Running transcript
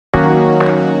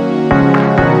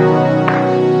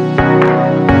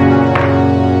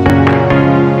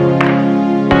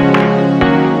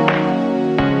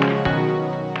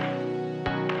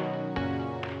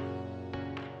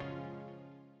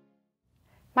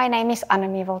My name is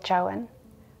Annemie.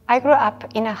 I grew up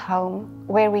in a home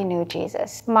where we knew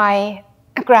Jesus. My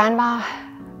grandma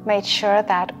made sure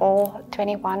that all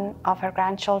 21 of her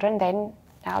grandchildren,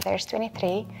 now there's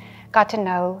 23, got to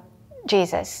know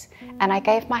Jesus. And I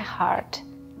gave my heart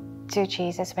to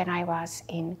Jesus when I was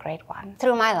in grade 1.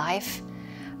 Through my life,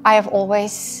 I have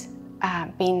always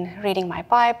been reading my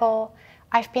Bible.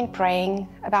 I've been praying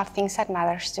about things that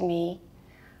matters to me.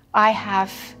 I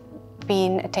have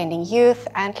been attending youth,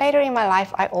 and later in my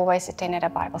life I always attended a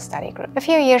Bible study group. A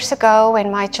few years ago, when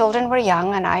my children were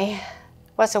young and I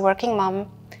was a working mom,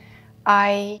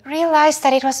 I realized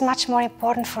that it was much more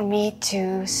important for me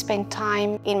to spend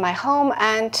time in my home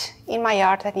and in my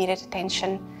yard that needed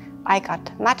attention. I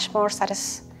got much more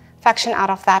satisfaction out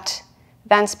of that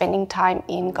than spending time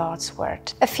in God's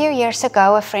Word. A few years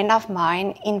ago, a friend of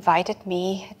mine invited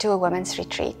me to a women's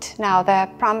retreat. Now, the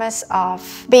promise of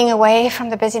being away from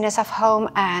the busyness of home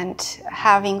and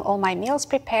having all my meals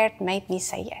prepared made me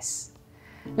say yes.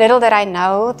 Little did I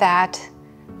know that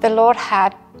the Lord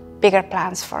had bigger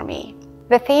plans for me.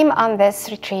 The theme on this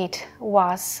retreat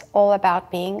was all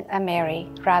about being a Mary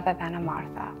rather than a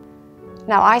Martha.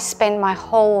 Now, I spent my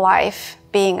whole life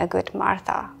being a good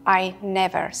Martha. I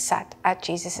never sat at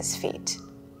Jesus' feet.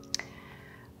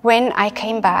 When I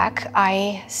came back,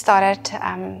 I started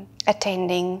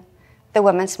attending the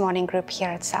women's morning group here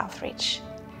at Southridge,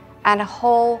 and a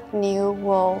whole new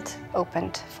world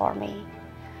opened for me.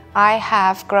 I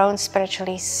have grown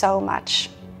spiritually so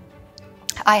much.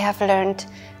 I have learned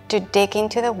to dig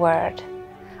into the Word.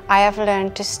 I have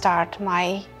learned to start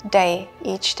my day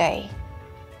each day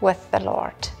with the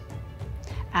Lord.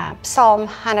 Psalm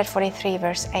 143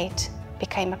 verse 8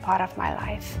 became a part of my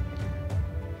life.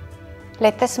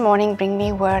 Let this morning bring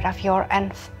me word of your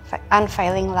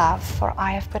unfailing love, for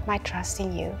I have put my trust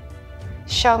in you.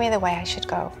 Show me the way I should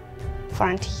go, for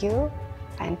unto you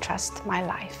I entrust my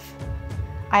life.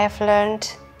 I have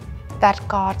learned that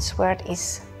God's word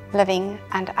is living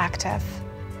and active,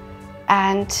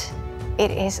 and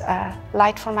it is a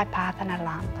light for my path and a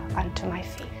lamp unto my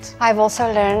feet. I've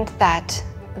also learned that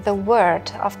the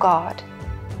Word of God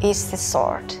is the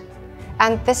sword,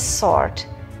 and this sword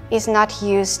is not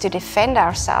used to defend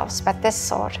ourselves, but this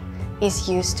sword is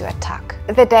used to attack.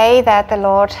 The day that the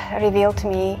Lord revealed to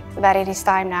me that it is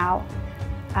time now,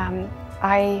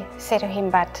 I said to him,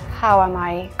 but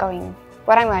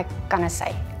what am I gonna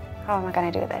say? How am I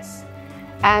gonna do this?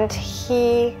 And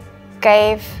he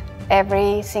gave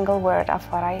every single word of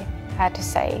what I had to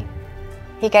say.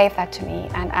 He gave that to me,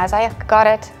 and as I got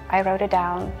it, I wrote it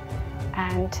down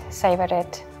and savored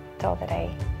it till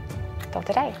today.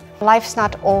 Life's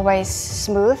not always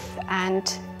smooth,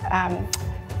 and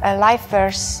a life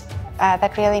verse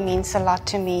that really means a lot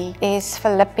to me is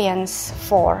Philippians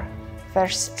 4,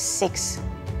 verse 6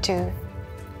 to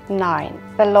 9.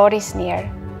 The Lord is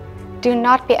near. Do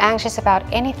not be anxious about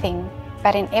anything,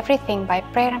 but in everything by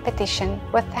prayer and petition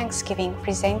with thanksgiving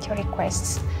present your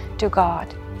requests to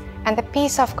God. And the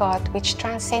peace of God, which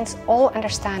transcends all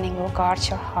understanding, will guard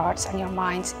your hearts and your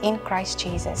minds in Christ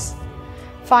Jesus.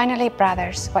 Finally,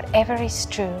 brothers, whatever is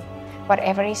true,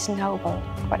 whatever is noble,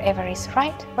 whatever is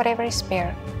right, whatever is pure,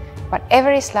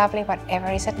 whatever is lovely, whatever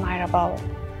is admirable,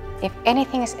 if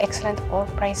anything is excellent or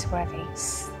praiseworthy,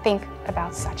 think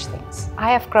about such things.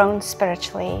 I have grown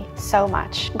spiritually so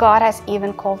much. God has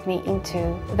even called me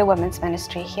into the women's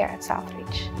ministry here at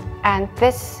Southridge. And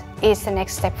this is the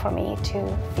next step for me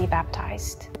to be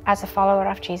baptized as a follower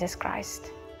of Jesus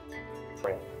Christ.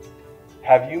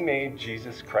 Have you made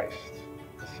Jesus Christ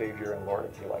the Savior and Lord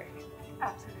of your life?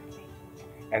 Absolutely.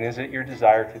 And is it your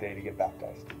desire today to get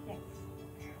baptized? Yes.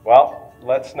 Well,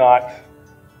 let's not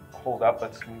hold up.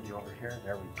 Let's move you over here.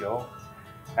 There we go.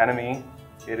 Annemie,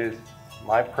 it is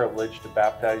my privilege to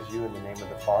baptize you in the name of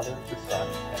the Father, the Son,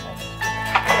 and of the Spirit.